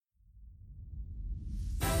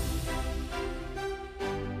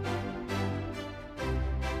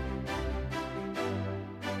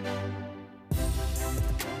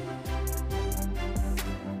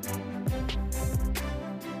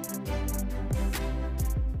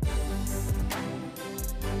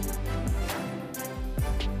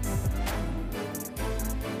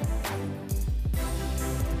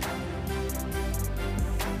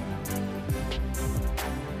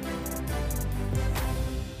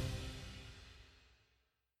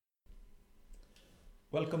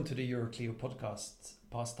Welcome to the Euroclio podcast,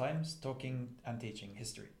 Pastimes, Talking and Teaching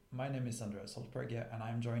History. My name is Andreas Holtberge and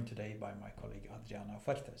I'm joined today by my colleague Adriana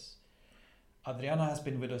Fuertes. Adriana has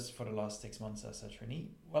been with us for the last 6 months as a trainee.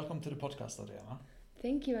 Welcome to the podcast, Adriana.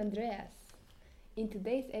 Thank you, Andreas. In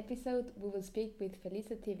today's episode, we will speak with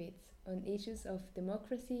Felisa Tivits on issues of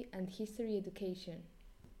democracy and history education.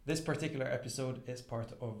 This particular episode is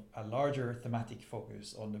part of a larger thematic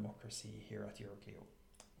focus on democracy here at Euroclio.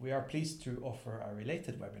 We are pleased to offer a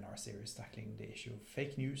related webinar series tackling the issue of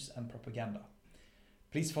fake news and propaganda.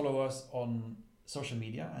 Please follow us on social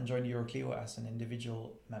media and join Euroclio as an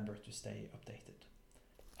individual member to stay updated.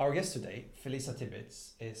 Our guest today, Felisa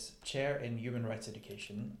Tivits, is Chair in Human Rights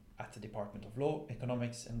Education at the Department of Law,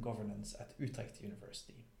 Economics and Governance at Utrecht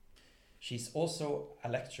University. She's also a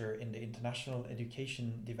lecturer in the International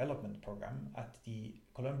Education Development Program at the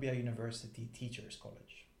Columbia University Teachers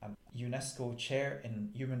College and UNESCO Chair in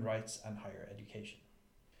Human Rights and Higher Education.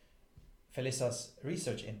 Felisa's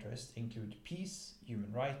research interests include peace,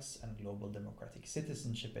 human rights and global democratic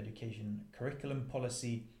citizenship education, curriculum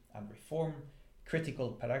policy and reform,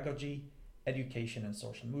 critical pedagogy, education and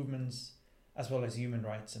social movements, as well as human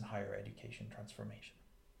rights and higher education transformation.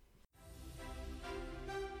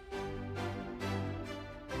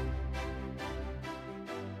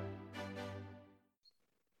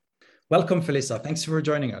 Welcome, Felisa. Thanks for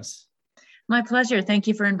joining us. My pleasure. Thank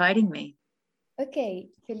you for inviting me. Okay,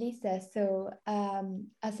 Felisa, so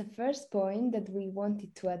as a first point that we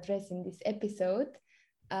wanted to address in this episode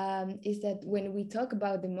is that when we talk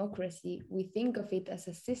about democracy, we think of it as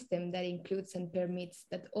a system that includes and permits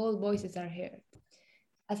that all voices are heard.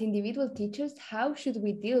 As individual teachers, how should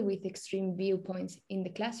we deal with extreme viewpoints in the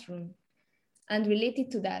classroom? And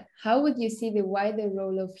related to that, how would you see the wider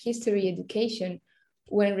role of history education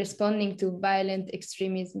when responding to violent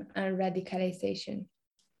extremism and radicalization?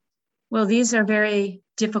 Well, these are very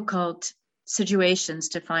difficult situations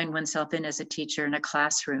to find oneself in as a teacher in a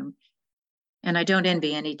classroom. And I don't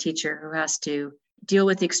envy any teacher who has to deal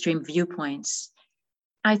with extreme viewpoints.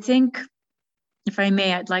 I think, if I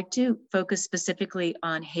may, I'd like to focus specifically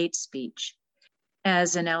on hate speech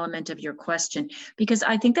as an element of your question, because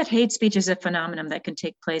I think that hate speech is a phenomenon that can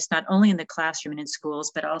take place not only in the classroom and in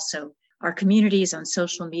schools, but also our communities on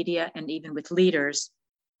social media and even with leaders.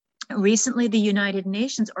 Recently, the United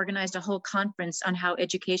Nations organized a whole conference on how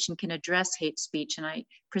education can address hate speech, and I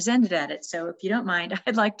presented at it. So if you don't mind,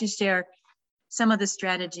 I'd like to share some of the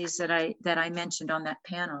strategies that I mentioned on that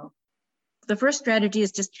panel. The first strategy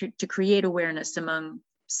is just to create awareness among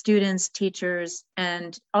students, teachers,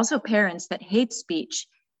 and also parents that hate speech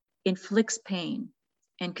inflicts pain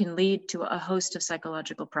and can lead to a host of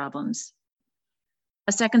psychological problems.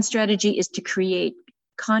 A second strategy is to create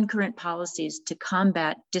concurrent policies to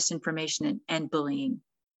combat disinformation and bullying,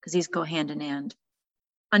 because these go hand in hand.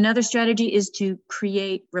 Another strategy is to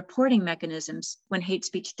create reporting mechanisms when hate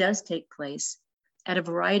speech does take place at a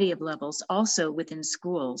variety of levels, also within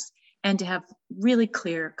schools, and to have really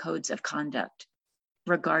clear codes of conduct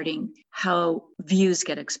regarding how views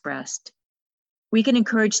get expressed. We can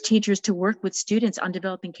encourage teachers to work with students on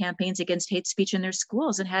developing campaigns against hate speech in their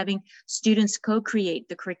schools and having students co-create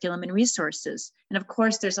the curriculum and resources. And of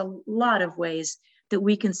course, there's a lot of ways that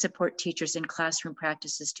we can support teachers in classroom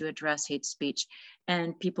practices to address hate speech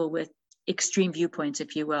and people with extreme viewpoints,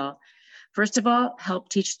 if you will. First of all, help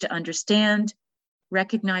teachers to understand,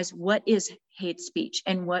 recognize what is hate speech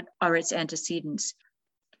and what are its antecedents.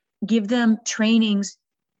 Give them trainings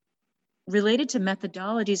related to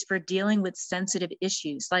methodologies for dealing with sensitive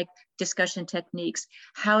issues like discussion techniques,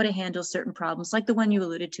 how to handle certain problems like the one you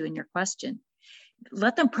alluded to in your question.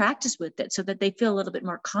 Let them practice with it so that they feel a little bit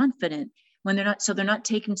more confident when they're not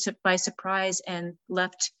taken by surprise and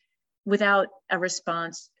left without a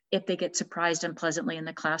response if they get surprised unpleasantly in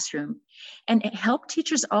the classroom. And help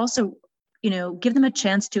teachers also, give them a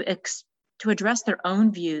chance to address their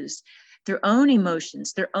own views, their own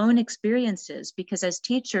emotions, their own experiences, because as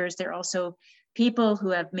teachers, they're also people who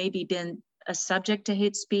have maybe been a subject to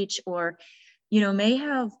hate speech or, may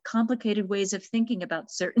have complicated ways of thinking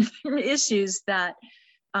about certain issues that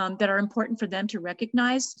are important for them to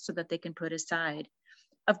recognize so that they can put aside.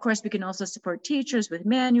 Of course, we can also support teachers with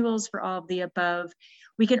manuals for all of the above.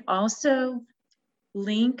 We can also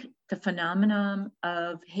link the phenomenon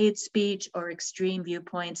of hate speech or extreme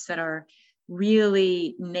viewpoints that are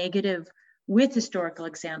really negative with historical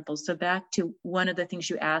examples. So back to one of the things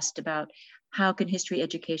you asked about, how can history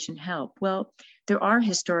education help? Well, there are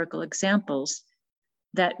historical examples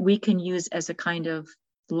that we can use as a kind of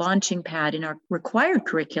launching pad in our required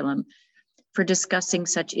curriculum for discussing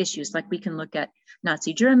such issues. Like we can look at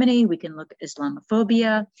Nazi Germany, we can look at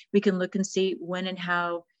Islamophobia, we can look and see when and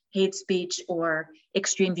how hate speech or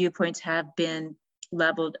extreme viewpoints have been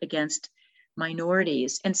leveled against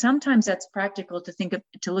minorities. And sometimes that's practical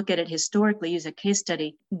to look at it historically, use a case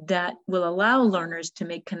study that will allow learners to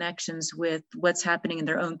make connections with what's happening in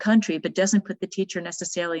their own country, but doesn't put the teacher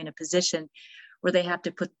necessarily in a position where they have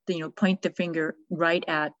to point the finger right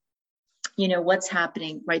at, what's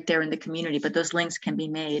happening right there in the community, but those links can be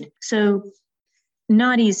made. So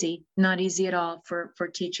not easy at all for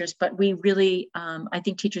teachers, but we really, I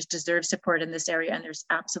think teachers deserve support in this area. And there's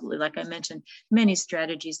absolutely, like I mentioned, many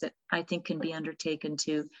strategies that I think can be undertaken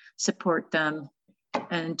to support them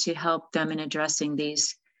and to help them in addressing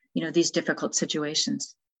these difficult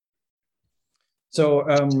situations. So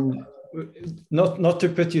not to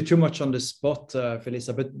put you too much on the spot,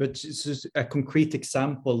 Felisa, but just a concrete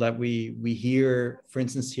example that we hear, for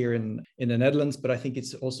instance, here in the Netherlands, but I think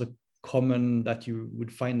it's also common that you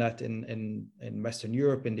would find that in Western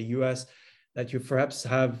Europe, in the US, that you perhaps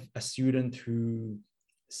have a student who,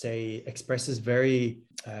 say, expresses very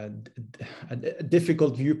a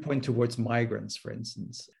difficult viewpoint towards migrants, for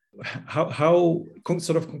instance. How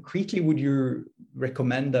sort of concretely would you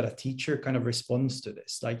recommend that a teacher kind of responds to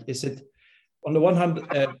this? Like, is it, on the one hand,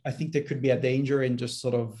 I think there could be a danger in just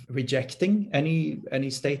sort of rejecting any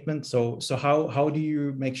statement. So how do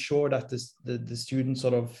you make sure that the student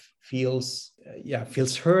sort of feels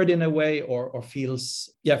heard in a way, or feels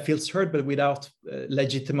heard, but without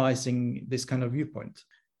legitimizing this kind of viewpoint?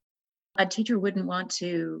 A teacher wouldn't want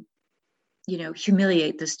to,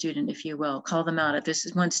 humiliate the student, if you will, call them out. If this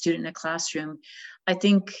is one student in a classroom, I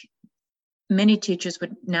think many teachers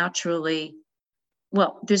would naturally,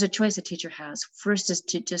 there's a choice a teacher has. First is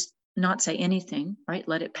to just not say anything, right?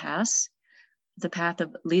 Let it pass. The path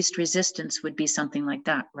of least resistance would be something like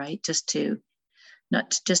that, right? To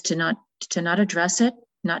not address it,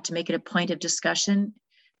 not to make it a point of discussion,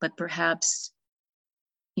 but perhaps,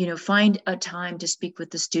 find a time to speak with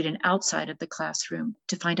the student outside of the classroom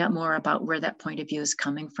to find out more about where that point of view is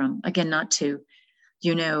coming from. Again, not to,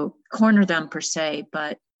 corner them per se,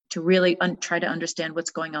 but to really try to understand what's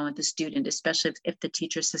going on with the student, especially if the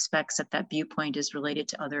teacher suspects that viewpoint is related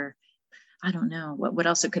to other, I don't know what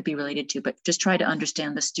else it could be related to, but just try to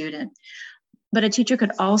understand the student. But a teacher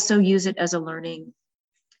could also use it as a learning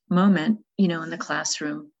moment, in the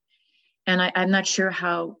classroom. And I'm not sure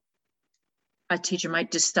how a teacher might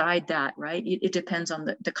decide that, right? It depends on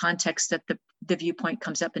the context that the viewpoint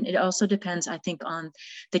comes up. And it also depends, I think, on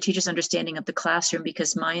the teacher's understanding of the classroom,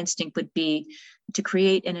 because my instinct would be to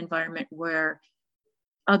create an environment where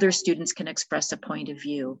other students can express a point of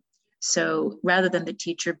view. So rather than the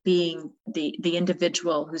teacher being the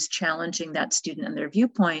individual who's challenging that student and their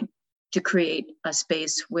viewpoint, to create a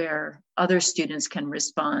space where other students can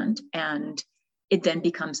respond, and it then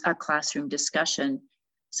becomes a classroom discussion.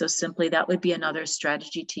 So simply that would be another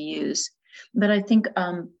strategy to use. But I think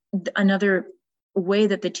another way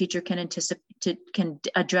that the teacher can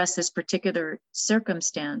address this particular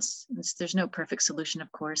circumstance, there's no perfect solution,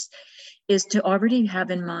 of course, is to already have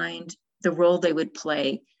in mind the role they would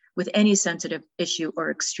play with any sensitive issue or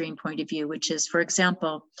extreme point of view, which is, for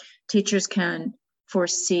example, teachers can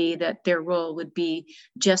foresee that their role would be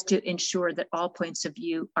just to ensure that all points of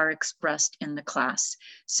view are expressed in the class.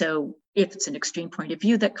 So if it's an extreme point of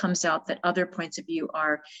view that comes out, that other points of view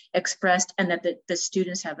are expressed, and that the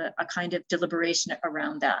students have a kind of deliberation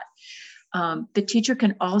around that. The teacher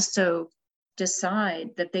can also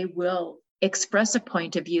decide that they will express a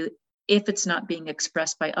point of view if it's not being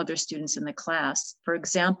expressed by other students in the class. For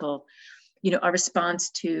example, a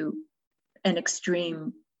response to an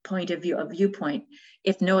extreme point of view, a viewpoint,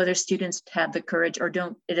 if no other students have the courage or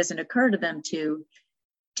it doesn't occur to them to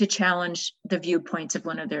challenge the viewpoints of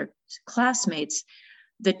one of their classmates,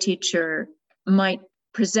 the teacher might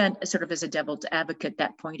present sort of as a devil's advocate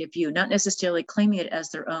that point of view, not necessarily claiming it as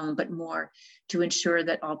their own, but more to ensure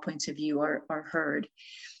that all points of view are heard.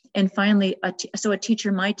 And finally, so a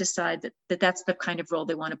teacher might decide that that's the kind of role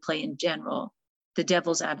they want to play in general, the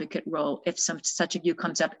devil's advocate role, if such a view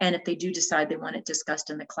comes up, and if they do decide they want it discussed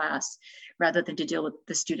in the class rather than to deal with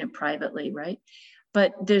the student privately, right?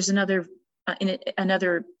 But there's another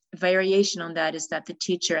variation on that, is that the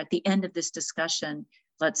teacher at the end of this discussion,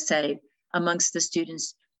 let's say amongst the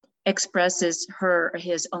students, expresses her or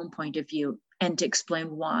his own point of view, and to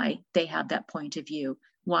explain why they have that point of view,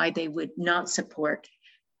 why they would not support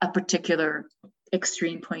a particular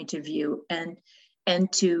extreme point of view, and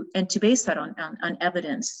to base that on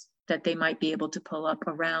evidence that they might be able to pull up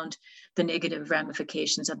around the negative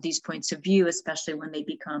ramifications of these points of view, especially when they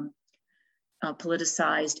become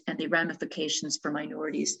politicized, and the ramifications for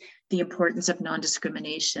minorities, the importance of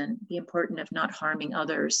non-discrimination, the importance of not harming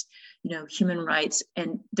others, human rights,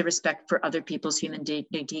 and the respect for other people's human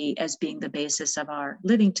dignity as being the basis of our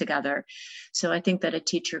living together. So I think that a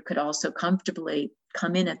teacher could also comfortably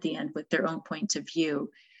come in at the end with their own point of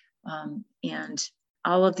view. And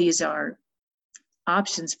all of these are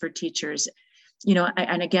options for teachers.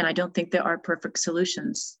 And again, I don't think there are perfect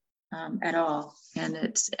solutions at all. And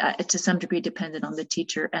it's to some degree dependent on the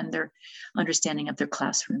teacher and their understanding of their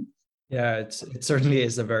classroom. Yeah, it certainly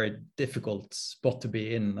is a very difficult spot to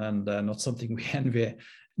be in, and not something we envy.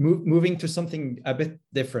 Moving to something a bit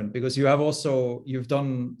different, because you've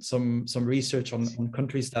done some research on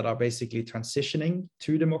countries that are basically transitioning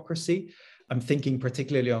to democracy. I'm thinking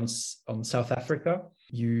particularly on South Africa.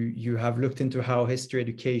 You have looked into how history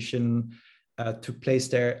education took place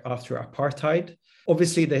there after apartheid.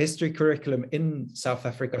 Obviously, the history curriculum in South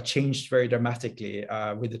Africa changed very dramatically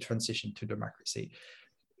with the transition to democracy.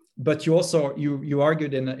 But you also you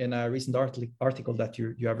argued in a recent article that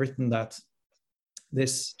you have written that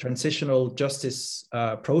this transitional justice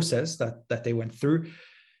process that they went through,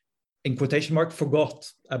 in quotation mark, forgot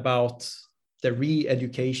about the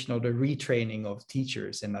re-education or the retraining of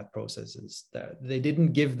teachers in that process. Is that they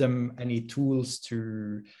didn't give them any tools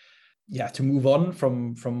to move on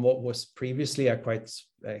from what was previously a quite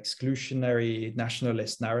exclusionary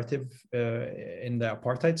nationalist narrative in the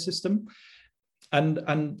apartheid system.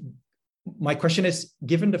 And my question is,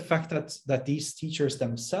 given the fact that these teachers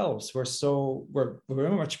themselves were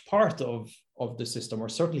very much part of the system, or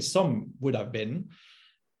certainly some would have been,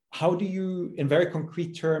 how do you, in very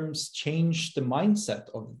concrete terms, change the mindset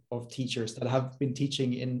of teachers that have been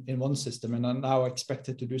teaching in one system and are now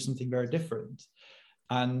expected to do something very different?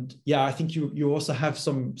 And I think you also have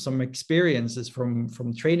some experiences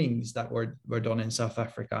from trainings that were done in South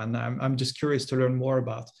Africa, and I'm just curious to learn more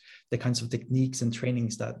about the kinds of techniques and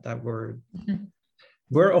trainings that were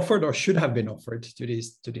offered or should have been offered to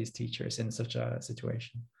these teachers in such a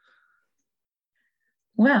situation.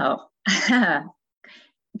 Well,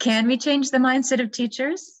 can we change the mindset of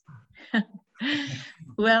teachers?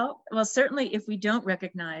 Well, certainly if we don't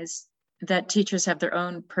recognize that teachers have their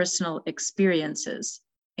own personal experiences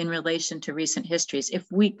in relation to recent histories. If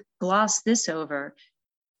we gloss this over,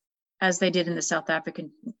 as they did in the South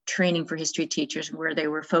African training for history teachers, where they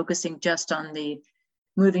were focusing just on the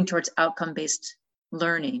moving towards outcome-based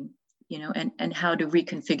learning, and how to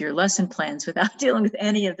reconfigure lesson plans without dealing with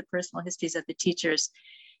any of the personal histories of the teachers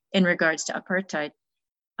in regards to apartheid.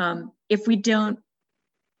 If we don't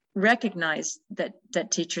recognize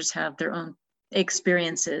that teachers have their own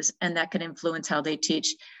experiences and that can influence how they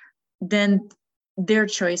teach, then their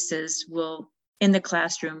choices in the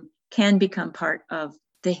classroom can become part of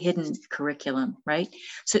the hidden curriculum, right?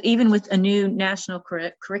 So even with a new national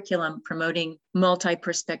curriculum promoting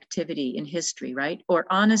multi-perspectivity in history, right? Or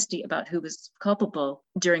honesty about who was culpable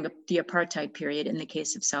during the apartheid period in the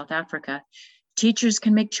case of South Africa, teachers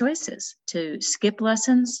can make choices to skip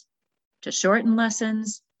lessons, to shorten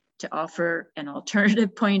lessons, to offer an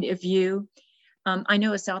alternative point of view. I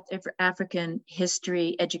know a South African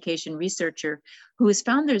history education researcher who has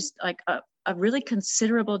found there's like a really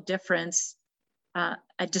considerable difference, a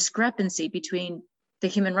discrepancy between the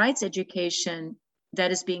human rights education that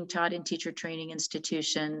is being taught in teacher training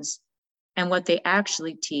institutions and what they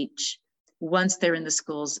actually teach once they're in the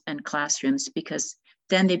schools and classrooms, because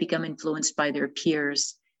then they become influenced by their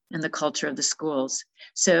peers and the culture of the schools.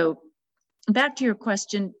 So back to your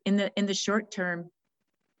question, in the short term,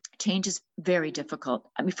 change is very difficult.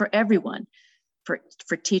 I mean, for everyone,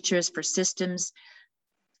 for teachers, for systems.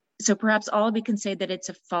 So perhaps all we can say that it's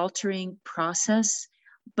a faltering process,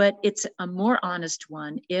 but it's a more honest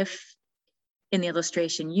one if, in the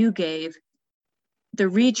illustration you gave, the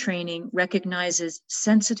retraining recognizes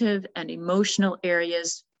sensitive and emotional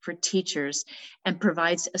areas for teachers and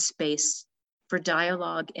provides a space for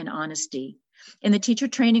dialogue and honesty. In the teacher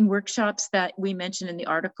training workshops that we mentioned in the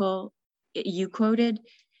article you quoted,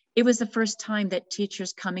 it was the first time that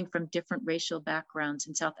teachers coming from different racial backgrounds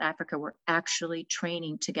in South Africa were actually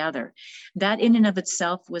training together. That in and of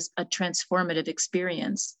itself was a transformative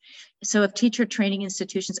experience. So if teacher training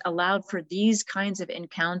institutions allowed for these kinds of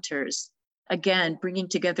encounters, again, bringing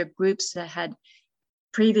together groups that had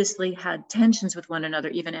previously had tensions with one another,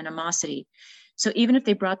 even animosity. So even if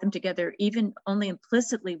they brought them together, even only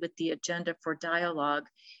implicitly with the agenda for dialogue,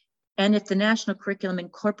 and if the national curriculum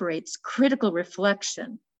incorporates critical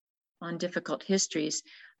reflection on difficult histories,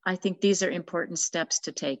 I think these are important steps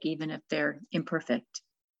to take, even if they're imperfect.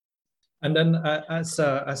 And then as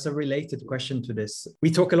a related question to this, we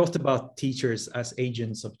talk a lot about teachers as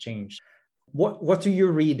agents of change. What do you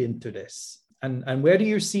read into this? And where do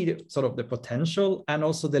you see the potential and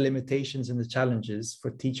also the limitations and the challenges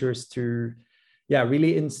for teachers to,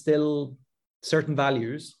 really instill certain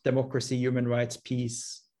values, democracy, human rights,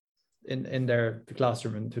 peace in their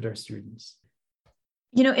classroom and to their students?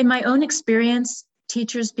 In my own experience,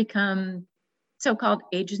 teachers become so-called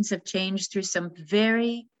agents of change through some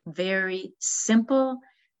very, very simple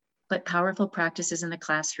but powerful practices in the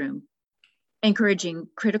classroom, encouraging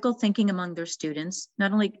critical thinking among their students,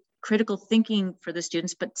 not only critical thinking for the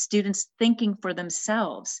students, but students thinking for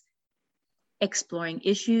themselves, exploring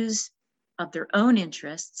issues of their own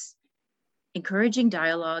interests, encouraging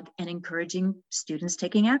dialogue, and encouraging students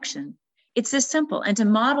taking action. It's this simple. And to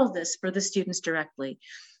model this for the students directly,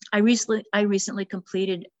 I recently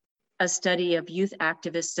completed a study of youth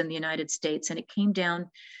activists in the United States, and it came down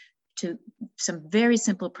to some very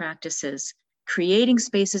simple practices, creating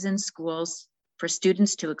spaces in schools for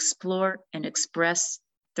students to explore and express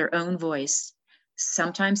their own voice.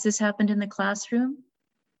 Sometimes this happened in the classroom.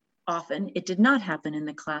 Often it did not happen in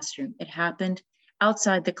the classroom. It happened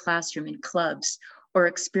outside the classroom in clubs or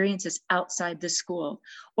experiences outside the school.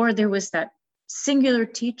 Or there was that singular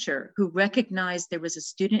teacher who recognized there was a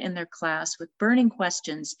student in their class with burning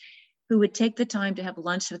questions, who would take the time to have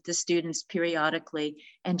lunch with the students periodically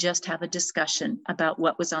and just have a discussion about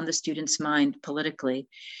what was on the student's mind politically.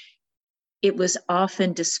 It was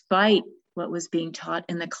often despite what was being taught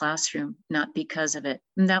in the classroom, not because of it.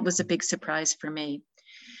 And that was a big surprise for me.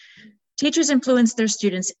 Teachers influence their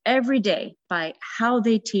students every day by how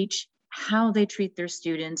they teach, how they treat their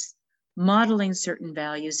students, modeling certain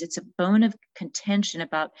values. It's a bone of contention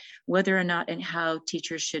about whether or not and how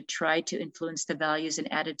teachers should try to influence the values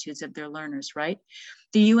and attitudes of their learners, right?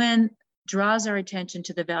 The UN draws our attention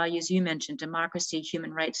to the values you mentioned, democracy,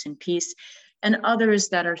 human rights, and peace, and others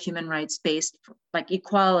that are human rights based, like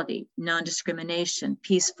equality, non-discrimination,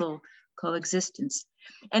 peaceful coexistence.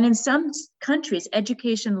 And in some countries,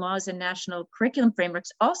 education laws and national curriculum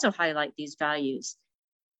frameworks also highlight these values.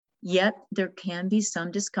 Yet there can be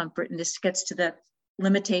some discomfort, and this gets to the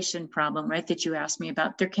limitation problem, right, that you asked me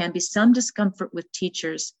about. There can be some discomfort with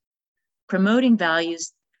teachers promoting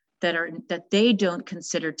values that they don't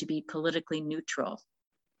consider to be politically neutral.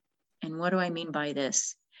 And what do I mean by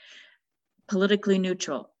this? Politically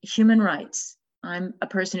neutral, human rights. I'm a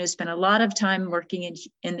person who spent a lot of time working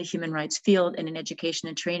in the human rights field and in education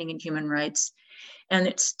and training in human rights. And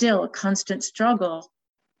it's still a constant struggle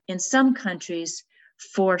in some countries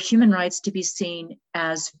for human rights to be seen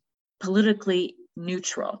as politically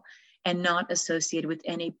neutral and not associated with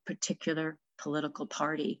any particular political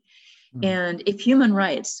party. And if human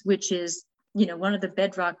rights, which is, one of the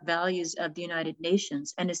bedrock values of the United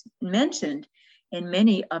Nations and is mentioned in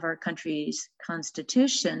many of our countries'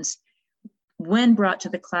 constitutions, when brought to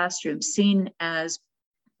the classroom, seen as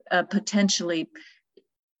potentially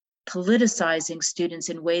politicizing students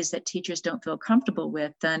in ways that teachers don't feel comfortable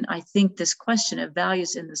with, then I think this question of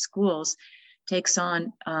values in the schools takes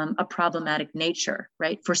on a problematic nature,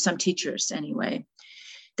 right? For some teachers anyway.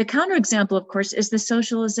 The counterexample, of course, is the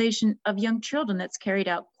socialization of young children that's carried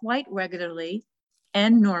out quite regularly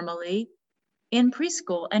and normally in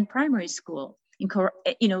preschool and primary school,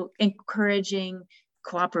 encouraging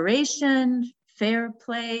cooperation, fair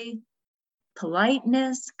play,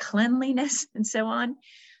 politeness, cleanliness, and so on.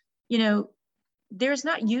 There's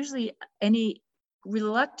not usually any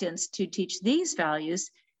reluctance to teach these values.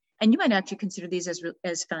 And you might actually consider these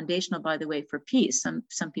as foundational, by the way, for peace.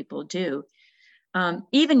 Some people do.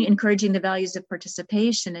 Even encouraging the values of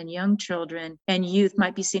participation in young children and youth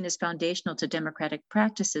might be seen as foundational to democratic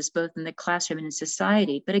practices, both in the classroom and in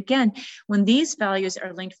society. But again, when these values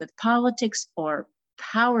are linked with politics or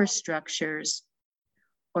power structures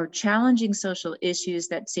or challenging social issues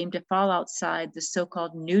that seem to fall outside the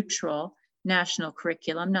so-called neutral national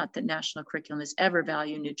curriculum, not that national curriculum is ever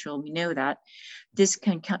value neutral, we know that, this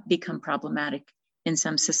can become problematic in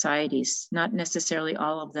some societies, not necessarily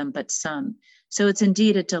all of them, but some. So it's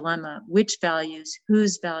indeed a dilemma: which values,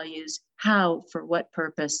 whose values, how, for what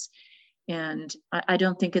purpose? And I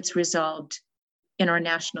don't think it's resolved in our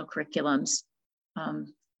national curriculums,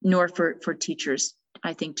 nor for teachers,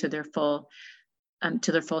 I think, to their full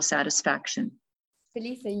satisfaction.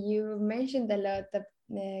 Felisa, you mentioned a lot of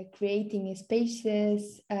creating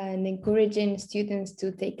spaces and encouraging students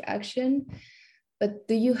to take action. But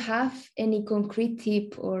do you have any concrete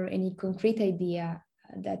tip or any concrete idea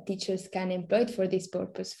that teachers can employ for this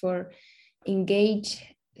purpose, for engage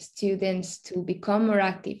students to become more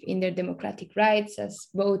active in their democratic rights as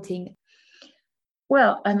voting?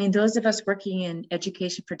 Well, I mean, those of us working in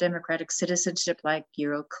education for democratic citizenship like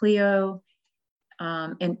Euroclio,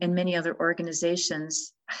 and many other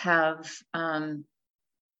organizations have been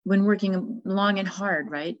working long and hard,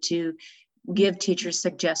 right, to give teachers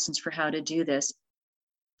suggestions for how to do this.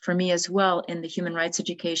 For me as well, in the human rights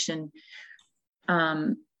education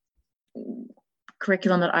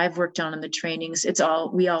curriculum that I've worked on in the trainings,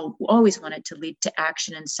 we always want it to lead to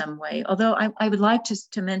action in some way. Although I would like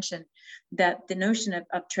to mention that the notion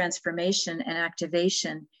of transformation and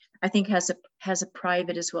activation, I think has a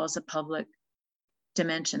private as well as a public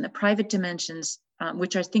dimension. The private dimensions,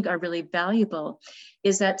 which I think are really valuable,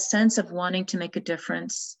 is that sense of wanting to make a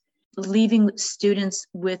difference, leaving students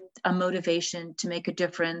with a motivation to make a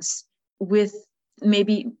difference, with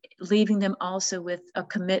maybe leaving them also with a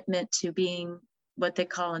commitment to being what they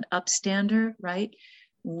call an upstander, right?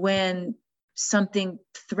 When something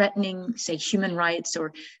threatening, say, human rights,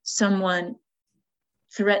 or someone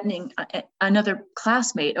threatening another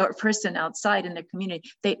classmate or person outside in their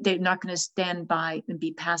community, they're not going to stand by and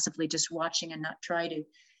be passively just watching and not try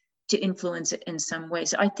to influence it in some way.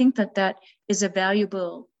 So I think that is a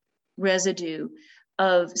valuable residue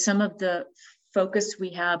of some of the focus we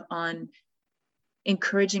have on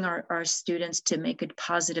encouraging our students to make a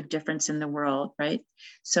positive difference in the world, right?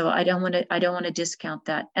 So I don't want to discount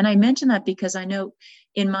that. And I mention that because I know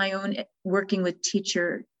in my own working with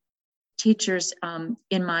teachers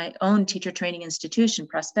in my own teacher training institution,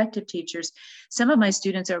 prospective teachers, some of my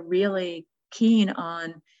students are really keen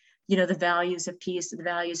on, the values of peace, the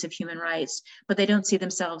values of human rights, but they don't see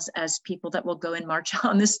themselves as people that will go and march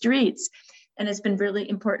on the streets. And it's been really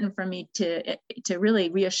important for me to really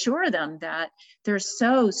reassure them that there's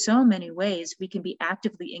so many ways we can be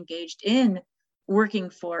actively engaged in working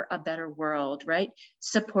for a better world, right?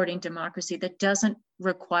 Supporting democracy that doesn't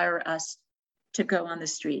require us to go on the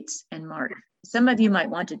streets and march. Some of you might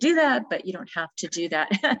want to do that, but you don't have to do that.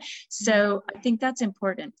 So I think that's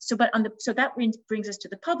important. So that brings us to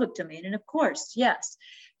the public domain. And of course, yes,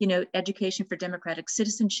 education for democratic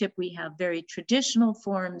citizenship, we have very traditional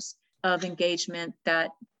forms of engagement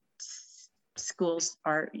that schools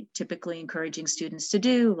are typically encouraging students to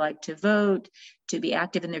do, like to vote, to be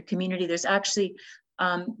active in their community. There's actually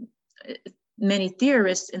many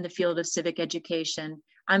theorists in the field of civic education.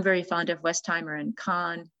 I'm very fond of Westheimer and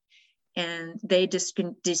Kahn, and they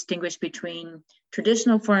distinguish between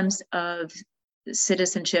traditional forms of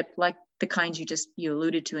citizenship, like the kinds you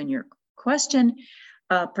alluded to in your question,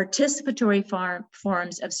 participatory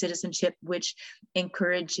forms of citizenship, which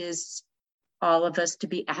encourages all of us to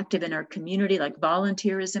be active in our community, like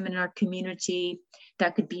volunteerism in our community.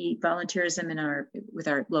 That could be volunteerism with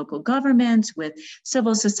our local governments, with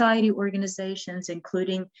civil society organizations,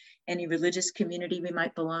 including any religious community we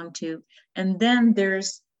might belong to. And then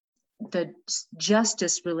there's the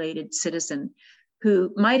justice-related citizen,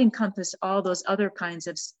 who might encompass all those other kinds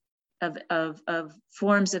of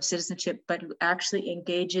forms of citizenship, but who actually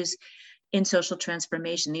engages in social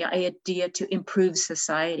transformation, the idea to improve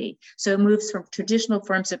society. So it moves from traditional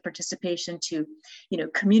forms of participation to,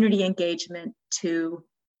 community engagement, to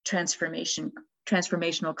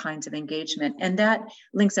transformational kinds of engagement. And that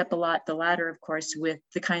links up a lot, the latter, of course, with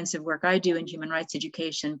the kinds of work I do in human rights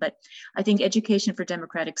education. But I think education for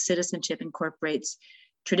democratic citizenship incorporates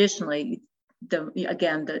traditionally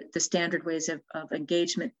the standard ways of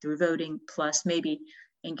engagement through voting, plus maybe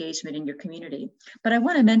engagement in your community. But I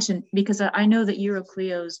want to mention, because I know that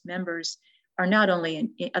Euroclio's members are not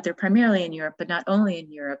only they're primarily in Europe, but not only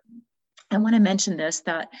in Europe. I want to mention this,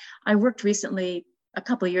 that I worked recently, a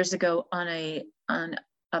couple of years ago, on a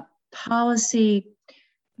policy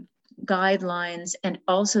guidelines and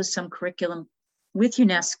also some curriculum with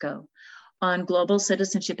UNESCO on global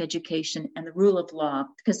citizenship education and the rule of law,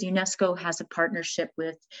 because UNESCO has a partnership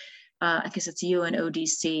with, I guess it's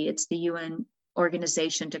UNODC, it's the UN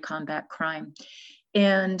Organization to Combat Crime.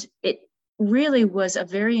 And it really was a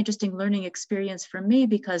very interesting learning experience for me,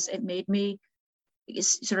 because it made me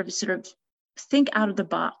sort of think out of the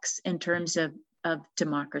box in terms of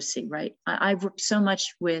democracy, right? I've worked so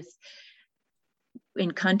much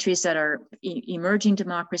in countries that are emerging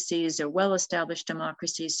democracies or well-established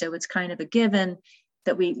democracies. So it's kind of a given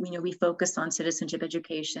that we focus on citizenship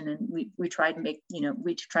education, and we try to make,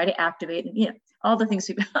 we try to activate, and, all the things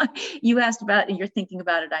you asked about and you're thinking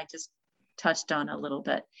about it, I just touched on a little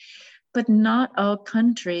bit. But not all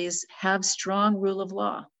countries have strong rule of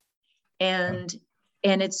law. And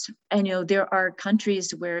it's, there are countries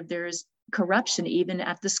where there's corruption even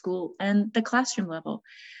at the school and the classroom level,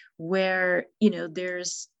 where,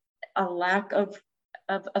 there's a lack of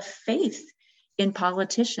faith in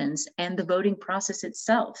politicians and the voting process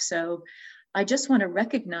itself. So I just want to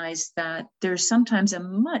recognize that there's sometimes a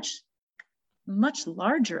much much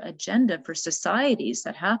larger agenda for societies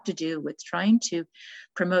that have to do with trying to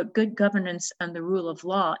promote good governance and the rule of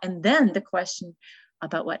law. And then the question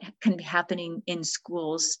about what can be happening in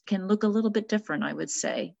schools can look a little bit different, I would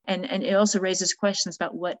say. And it also raises questions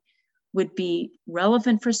about what would be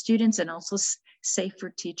relevant for students and also safe for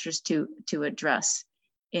teachers to address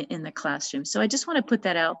in the classroom. So I just want to put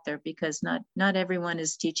that out there, because not everyone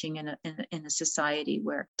is teaching in a society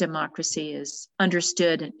where democracy is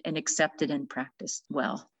understood and accepted and practiced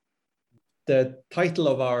well. The title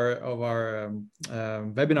of our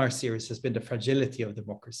webinar series has been The Fragility of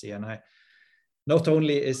Democracy. And not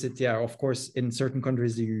only is it, of course, in certain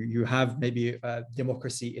countries you have maybe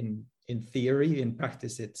democracy in theory. In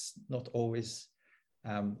practice, it's not always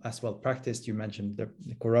as well practiced. You mentioned the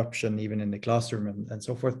corruption even in the classroom and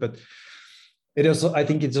so forth. But it also, I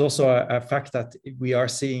think it's also a fact that we are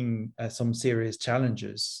seeing some serious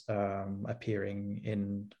challenges appearing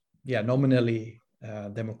in nominally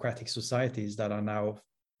democratic societies that are now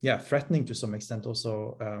threatening to some extent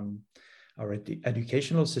also our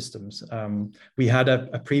educational systems. We had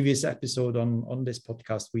a previous episode on this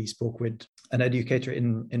podcast. We spoke with an educator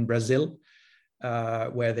in Brazil,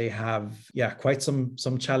 where they have quite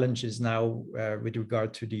some challenges now with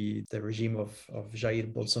regard to the regime of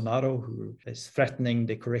Jair Bolsonaro, who is threatening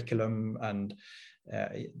the curriculum, and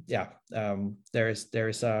there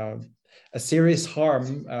is a serious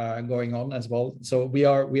harm going on as well. So we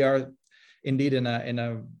are indeed in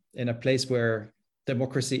a place where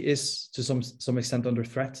democracy is to some extent under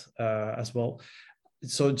threat as well.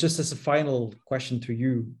 So just as a final question to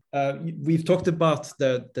you, we've talked about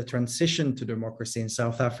the transition to democracy in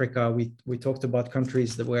South Africa. We talked about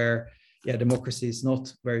countries where democracy is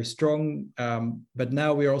not very strong, but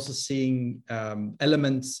now we're also seeing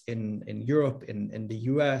elements in Europe, in the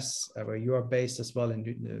US, where you are based as well. And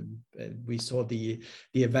we saw the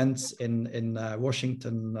events in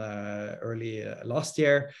Washington early last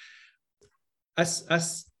year.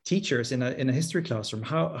 As teachers in a history classroom,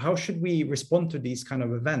 how should we respond to these kind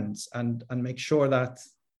of events and make sure that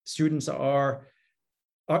students are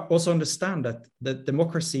also understand that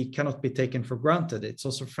democracy cannot be taken for granted? It's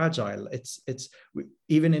also fragile. It's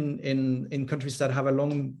even in countries that have a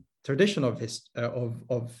long tradition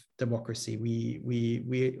of democracy,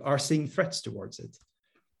 we are seeing threats towards it.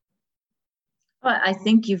 Well, I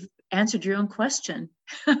think you've answered your own question.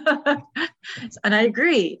 And I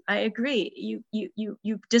agree.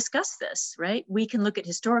 You discussed this, right? We can look at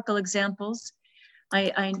historical examples.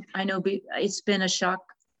 I know it's been a shock,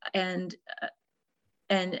 and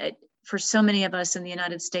for so many of us in the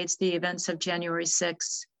United States, the events of January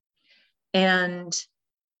 6th, and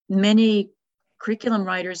many curriculum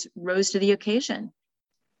writers rose to the occasion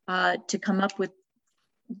to come up with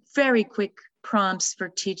very quick prompts for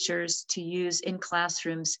teachers to use in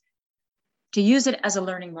classrooms, to use it as a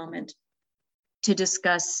learning moment, to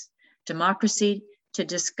discuss democracy, to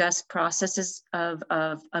discuss processes of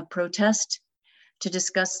protest, to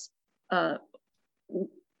discuss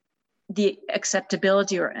the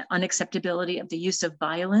acceptability or unacceptability of the use of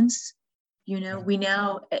violence. We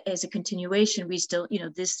now, as a continuation, we still,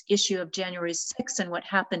 this issue of January 6th and what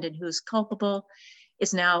happened and who's culpable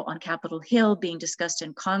is now on Capitol Hill being discussed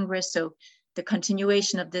in Congress. So the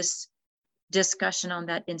continuation of this discussion on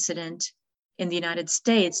that incident in the United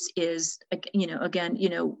States is,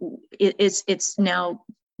 it's now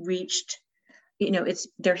reached,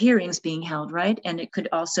 their hearings being held, right? And it could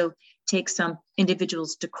also take some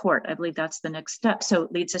individuals to court. I believe that's the next step. So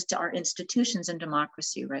it leads us to our institutions and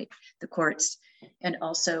democracy, right? The courts, and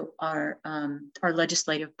also our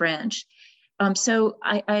legislative branch. So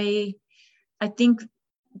I think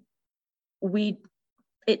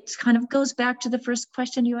it kind of goes back to the first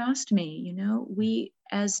question you asked me. We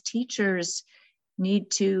as teachers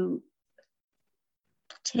need to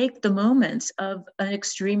take the moments of an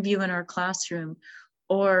extreme view in our classroom,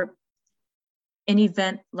 or an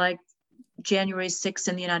event like January 6th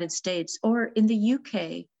in the United States, or in the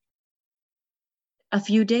UK a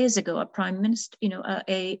few days ago, a prime minister,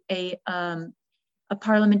 a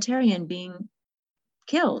parliamentarian being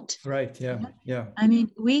killed. Right. Yeah. I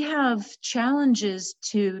mean, we have challenges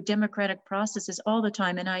to democratic processes all the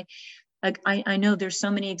time, and I know there's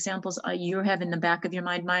so many examples you have in the back of your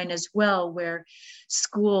mind, mine as well, where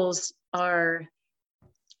schools and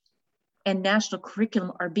national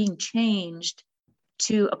curriculum are being changed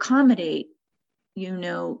to accommodate,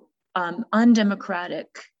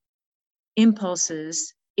 undemocratic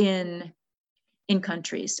impulses in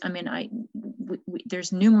countries. I mean,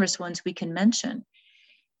 there's numerous ones we can mention,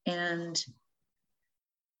 and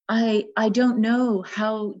I don't know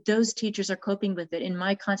how those teachers are coping with it. In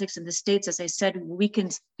my context in the States, as I said, we can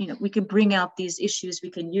bring out these issues.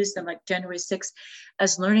 We can use them like January 6th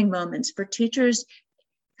as learning moments for teachers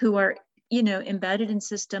who are, embedded in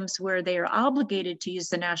systems where they are obligated to use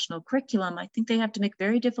the national curriculum. I think they have to make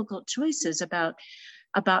very difficult choices about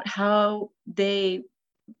how they,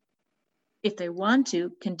 if they want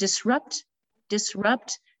to, can disrupt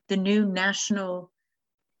the new national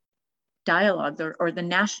dialogue or the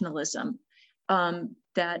nationalism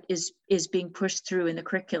that is being pushed through in the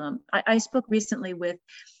curriculum. I spoke recently with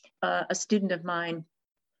a student of mine,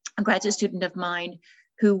 a graduate student of mine,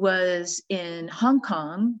 who was in Hong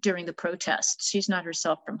Kong during the protests. She's not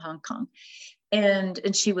herself from Hong Kong. And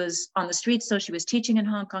she was on the streets, so she was teaching in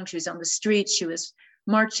Hong Kong. She was on the streets. She was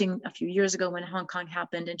marching a few years ago when Hong Kong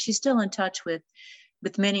happened, and she's still in touch with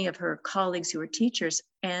many of her colleagues who are teachers.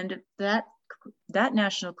 And that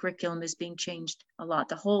national curriculum is being changed a lot.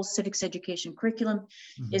 The whole civics education curriculum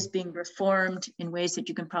is being reformed in ways that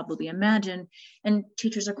you can probably imagine, and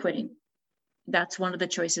teachers are quitting. That's one of the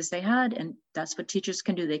choices they had, and that's what teachers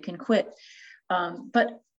can do. They can quit.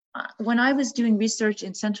 But when I was doing research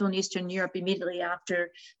in Central and Eastern Europe immediately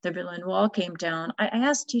after the Berlin Wall came down, I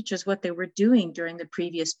asked teachers what they were doing during the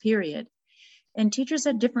previous period. And teachers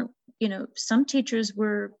had different, some teachers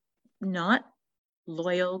were not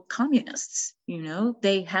loyal communists.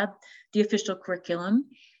 They had the official curriculum,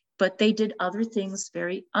 but they did other things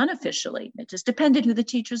very unofficially. It just depended who the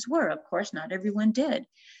teachers were. Of course, not everyone did,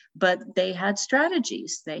 but they had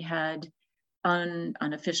strategies. They had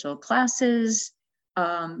unofficial classes.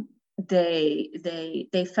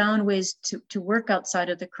 They found ways to work outside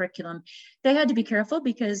of the curriculum. They had to be careful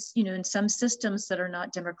because, in some systems that are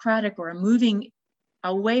not democratic or are moving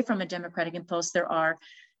away from a democratic impulse, there are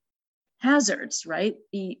hazards, right?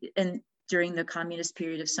 And during the communist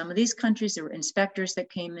period of some of these countries, there were inspectors that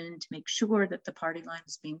came in to make sure that the party line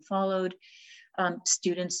was being followed.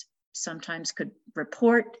 Students sometimes could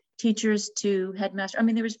report teachers to headmaster. I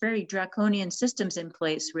mean, there was very draconian systems in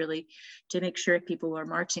place, really, to make sure people were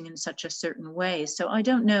marching in such a certain way. So I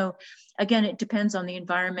don't know. Again, it depends on the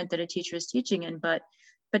environment that a teacher is teaching in, but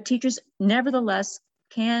teachers nevertheless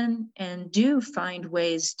can and do find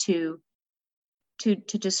ways to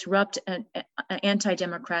disrupt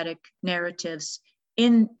anti-democratic narratives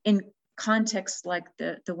in contexts like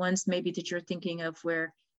the ones maybe that you're thinking of,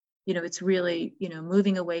 where it's really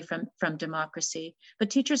moving away from democracy.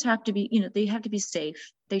 But teachers have to be they have to be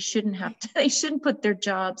safe. They shouldn't put their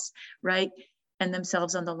jobs, right, and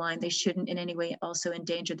themselves on the line. They shouldn't in any way also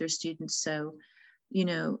endanger their students. So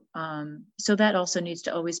so that also needs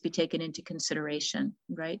to always be taken into consideration,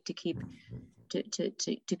 right, to keep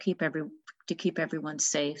everyone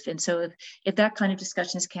safe. And so if that kind of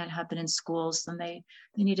discussions can't happen in schools, then they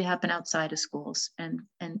need to happen outside of schools, and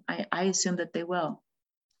I assume that they will.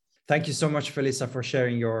 Thank you so much, Felisa, for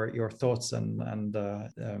sharing your thoughts and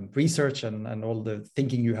research and all the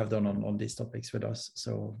thinking you have done on these topics with us.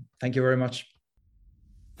 So thank you very much.